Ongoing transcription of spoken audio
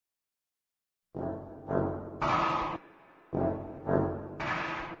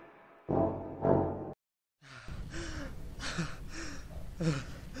Okay.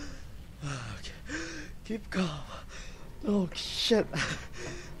 Keep calm. Oh shit.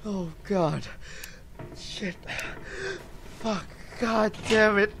 Oh god. Shit. Fuck. God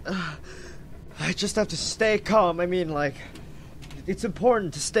damn it. I just have to stay calm. I mean, like, it's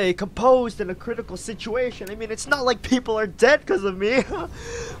important to stay composed in a critical situation. I mean, it's not like people are dead because of me.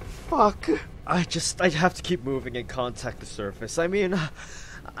 Fuck. I have to keep moving and contact the surface. I mean,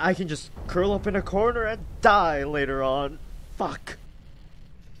 I can just curl up in a corner and die later on. Fuck.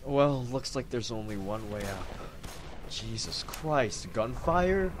 Well, looks like there's only one way out. Jesus Christ,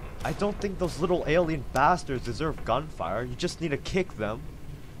 gunfire? I don't think those little alien bastards deserve gunfire. You just need to kick them.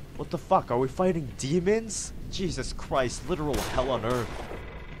 What the fuck, are we fighting demons? Jesus Christ, literal hell on earth.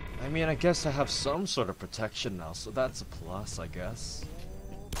 I mean, I guess I have some sort of protection now, so that's a plus, I guess.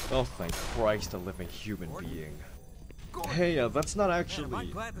 Oh, thank Christ, a living human being. Hey, that's not actually... Man,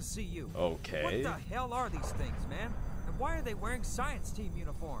 I'm glad to see you. Okay. What the hell are these things, man? And why are they wearing science team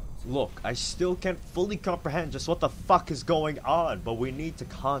uniforms? Look, I still can't fully comprehend just what the fuck is going on, but we need to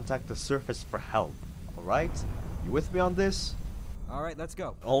contact the surface for help. Alright? You with me on this? Alright, let's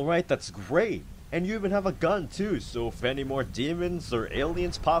go. Alright, that's great. And you even have a gun too, so if any more demons or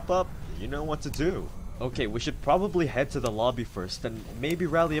aliens pop up, you know what to do. Okay, we should probably head to the lobby first, and maybe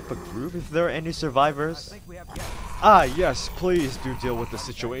rally up a group if there are any survivors. I think we have Ah, yes, please do deal with the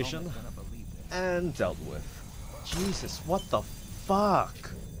situation. And dealt with. Jesus, what the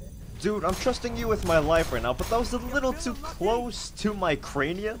fuck? Dude, I'm trusting you with my life right now, but that was a little too close to my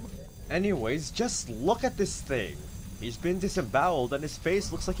cranium. Anyways, just look at this thing. He's been disemboweled and his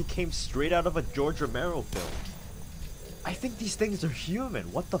face looks like he came straight out of a George Romero film. I think these things are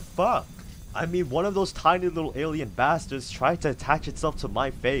human, what the fuck? I mean, one of those tiny little alien bastards tried to attach itself to my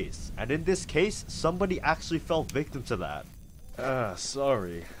face, and in this case, somebody actually fell victim to that.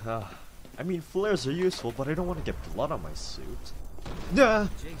 Sorry. I mean, flares are useful, but I don't want to get blood on my suit.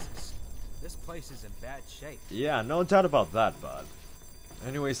 Jesus, this place is in bad shape. Yeah, no doubt about that, bud.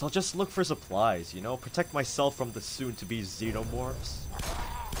 Anyways, I'll just look for supplies, you know, protect myself from the soon-to-be xenomorphs.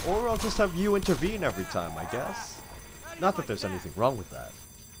 Or I'll just have you intervene every time, I guess. Not that there's anything wrong with that.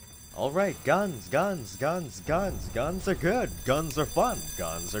 Alright, guns, guns, guns, guns. Guns are good. Guns are fun.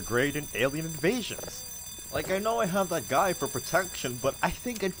 Guns are great in alien invasions. Like, I know I have that guy for protection, but I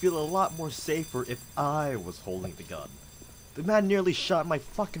think I'd feel a lot more safer if I was holding the gun. The man nearly shot my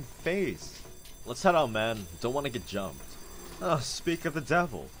fucking face. Let's head out, man. Don't want to get jumped. Speak of the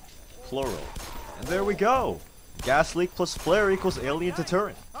devil. Plural. And there we go! Gas leak plus flare equals alien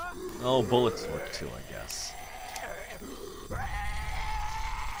deterrent. Oh, bullets work too, I guess.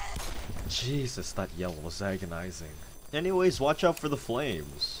 Jesus, that yell was agonizing. Anyways, watch out for the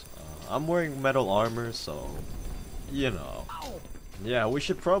flames. I'm wearing metal armor, so... you know. Yeah, we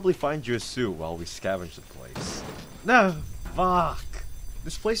should probably find you a suit while we scavenge the place. No! Fuck!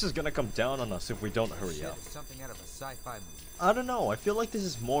 This place is gonna come down on us if we don't hurry up. Something out of a sci-fi movie. I don't know, I feel like this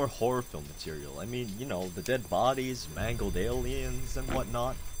is more horror film material. I mean, you know, the dead bodies, mangled aliens, and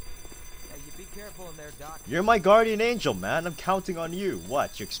whatnot. Yeah, you be careful in there, Doc. You're my guardian angel, man. I'm counting on you.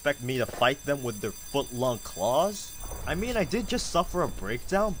 What, you expect me to fight them with their foot-long claws? I mean, I did just suffer a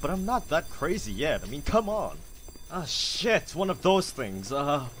breakdown, but I'm not that crazy yet. I mean, come on. Ah, shit, one of those things.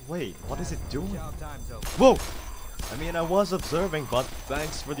 Wait, what is it doing? Whoa! I mean, I was observing, but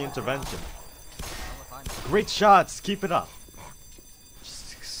thanks for the intervention. Great shots, keep it up.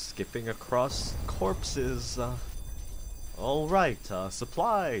 Just skipping across corpses. Alright,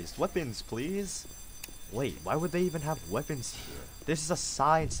 supplies, weapons, please. Wait, why would they even have weapons here? This is a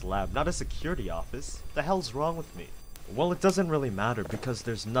science lab, not a security office. The hell's wrong with me? Well, it doesn't really matter because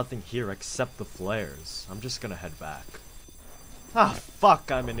there's nothing here except the flares. I'm just gonna head back. Ah,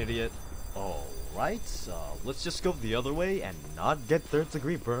 fuck, I'm an idiot. Alright, let's just go the other way and not get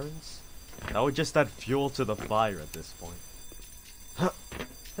third-degree burns. That would just add fuel to the fire at this point.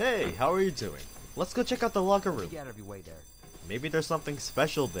 Hey, how are you doing? Let's go check out the locker room. Get every way there. Maybe there's something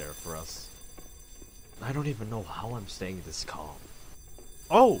special there for us. I don't even know how I'm staying this calm.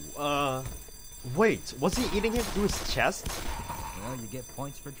 Oh, wait, was he eating him through his chest? Well, you get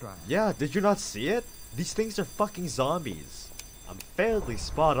points for trying. Yeah, did you not see it? These things are fucking zombies. I'm fairly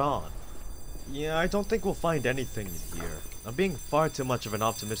spot on. Yeah, I don't think we'll find anything in here. I'm being far too much of an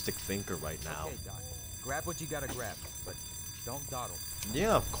optimistic thinker right now. Okay, Doc. Grab what you gotta grab, but don't dawdle.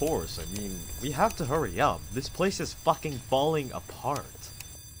 Yeah, of course. I mean, we have to hurry up. This place is fucking falling apart.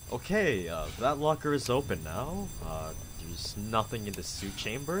 Okay, that locker is open now. There's nothing in the suit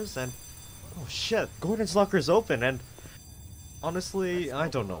chambers, and... oh shit, Gordon's locker is open, and... honestly, I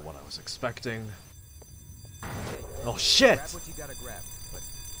don't know what I was expecting. Oh shit! Grab what you gotta grab, but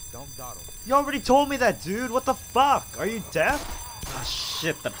don't dawdle. You already told me that, dude. What the fuck? Are you deaf? Ah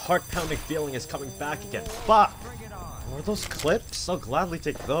shit, that heart-pounding feeling is coming back again. Fuck! Bring it on. Are those clips? I'll gladly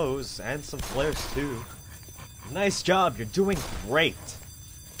take those, and some flares too. Nice job, you're doing great.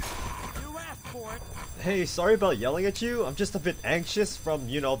 You asked for it. Hey, sorry about yelling at you. I'm just a bit anxious from,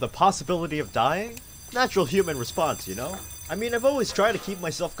 you know, the possibility of dying. Natural human response, you know? I mean, I've always tried to keep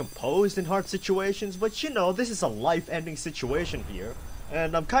myself composed in hard situations, but you know, this is a life-ending situation here.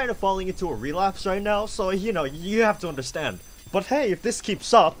 And I'm kind of falling into a relapse right now, so, you know, you have to understand. But hey, if this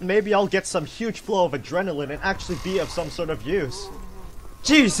keeps up, maybe I'll get some huge flow of adrenaline and actually be of some sort of use.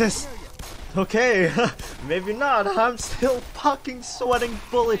 Jesus! Okay, maybe not. I'm still fucking sweating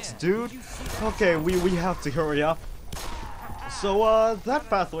bullets, dude. Okay, we have to hurry up. So, that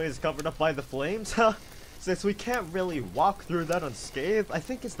pathway is covered up by the flames, huh? Since we can't really walk through that unscathed, I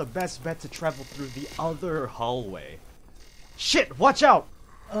think it's the best bet to travel through the other hallway. Shit, watch out!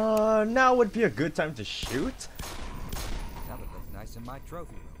 Now would be a good time to shoot? That would look nice in my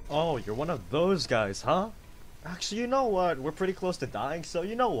trophy room. Oh, you're one of those guys, huh? Actually, you know what? We're pretty close to dying, so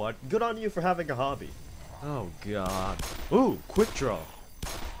you know what? Good on you for having a hobby. Oh, God. Ooh, quick draw.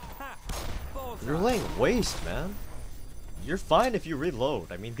 Ha! Bullseye. You're laying waste, man. You're fine if you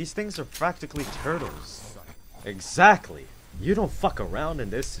reload. I mean, these things are practically turtles. Exactly. You don't fuck around in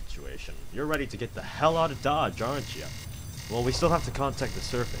this situation. You're ready to get the hell out of Dodge, aren't you? Well, we still have to contact the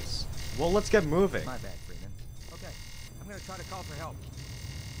surface. Well, let's get moving. My bad, Freeman. Okay, I'm gonna try to call for help.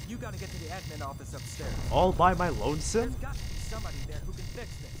 You gotta get to the admin office upstairs. All by my lonesome? There's got to be somebody there who can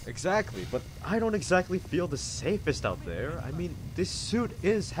fix this. Exactly, but I don't exactly feel the safest out there. I mean, this suit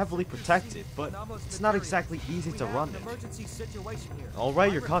is heavily protected, but it's not exactly easy to run an in. emergency situation here.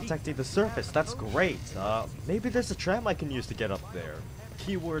 Alright, you're contacting the surface. That's great. Maybe there's a tram I can use to get up there.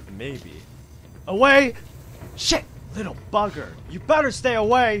 Keyword maybe. Away! Shit! Little bugger. You better stay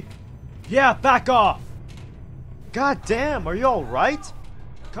away! Yeah, back off! God damn, are you alright?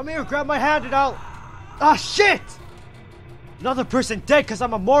 Come here, grab my hand and I'll... Ah, shit! Another person dead because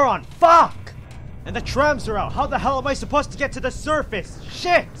I'm a moron. Fuck! And the trams are out. How the hell am I supposed to get to the surface?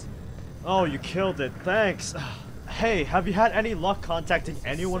 Shit! Oh, you killed it. Thanks. Hey, have you had any luck contacting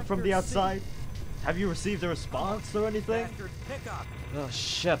anyone from the outside? Have you received a response or anything? Bastard, pick up. Oh,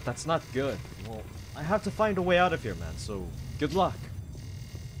 shit. That's not good. Well, I have to find a way out of here, man, so good luck.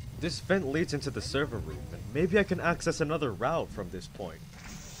 This vent leads into the server room, and maybe I can access another route from this point.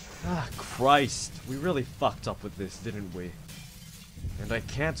 Ah, Christ. We really fucked up with this, didn't we? And I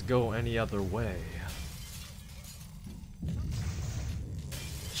can't go any other way.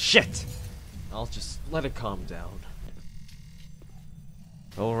 Shit! I'll just let it calm down.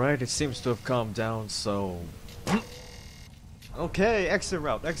 Alright, it seems to have calmed down, so... Okay, exit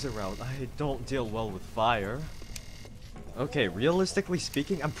route, exit route. I don't deal well with fire. Okay, realistically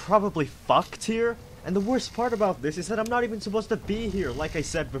speaking, I'm probably fucked here. And the worst part about this is that I'm not even supposed to be here, like I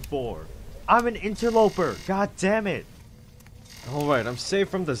said before. I'm an interloper, god damn it. Alright, I'm safe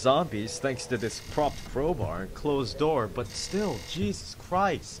from the zombies thanks to this propped crowbar and closed door, but still, Jesus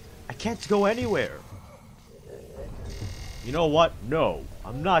Christ. I can't go anywhere. You know what? No,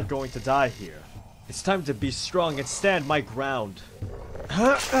 I'm not going to die here. It's time to be strong and stand my ground.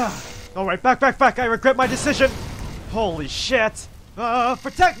 Alright, back, I regret my decision. Holy shit.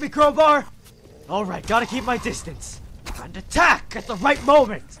 Protect me, crowbar. Alright, gotta keep my distance. And attack at the right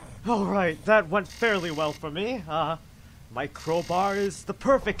moment. Alright, that went fairly well for me. My crowbar is the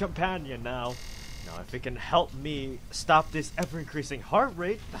perfect companion now. Now, if it can help me stop this ever-increasing heart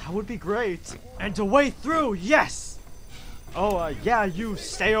rate, that would be great. And a way through, yes! Oh, yeah, you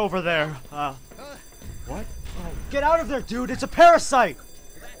stay over there. What? Oh, get out of there, dude! It's a parasite!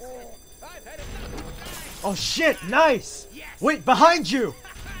 Oh, shit, nice! Wait, behind you!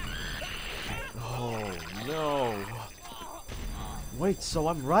 Oh, no. Wait, so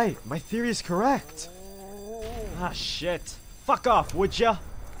I'm right. My theory is correct. Ah, shit. Fuck off, would ya?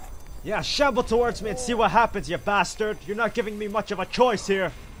 Yeah, shamble towards me and see what happens, you bastard. You're not giving me much of a choice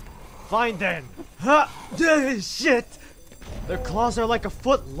here. Fine then. Ha! Shit! Their claws are like a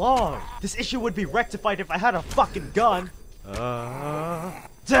foot long. This issue would be rectified if I had a fucking gun.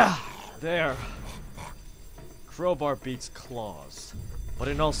 There. Crowbar beats claws. But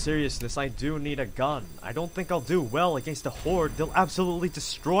in all seriousness, I do need a gun. I don't think I'll do well against a horde. They'll absolutely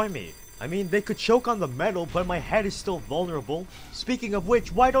destroy me. I mean, they could choke on the metal, but my head is still vulnerable. Speaking of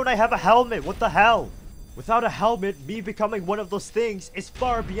which, why don't I have a helmet? What the hell? Without a helmet, me becoming one of those things is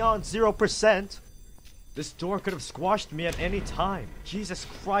far beyond 0%. This door could have squashed me at any time. Jesus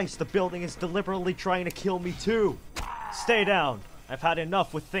Christ, the building is deliberately trying to kill me too. Stay down. I've had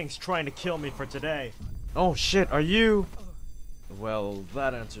enough with things trying to kill me for today. Oh shit, are you? Well,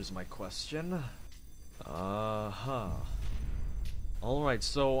 that answers my question. Alright,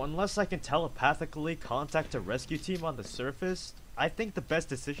 so unless I can telepathically contact a rescue team on the surface, I think the best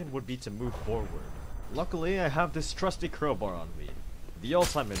decision would be to move forward. Luckily, I have this trusty crowbar on me, the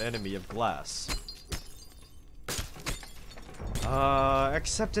ultimate enemy of glass.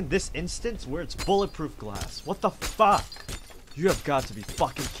 Except in this instance where it's bulletproof glass. What the fuck? You have got to be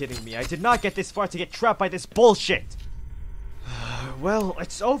fucking kidding me. I did not get this far to get trapped by this bullshit. Well,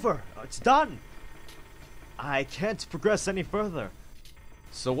 it's over. It's done. I can't progress any further.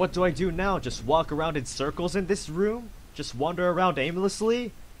 So what do I do now? Just walk around in circles in this room? Just wander around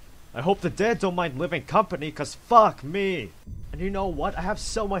aimlessly? I hope the dead don't mind living company, cause fuck me. And you know what? I have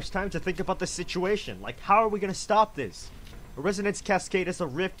so much time to think about this situation. Like, how are we gonna stop this? A resonance cascade is a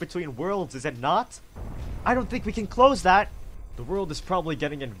rift between worlds, is it not? I don't think we can close that. The world is probably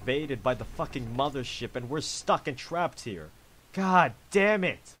getting invaded by the fucking mothership and we're stuck and trapped here. God damn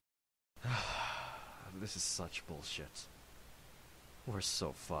it. This is such bullshit. We're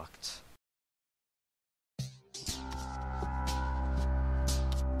so fucked.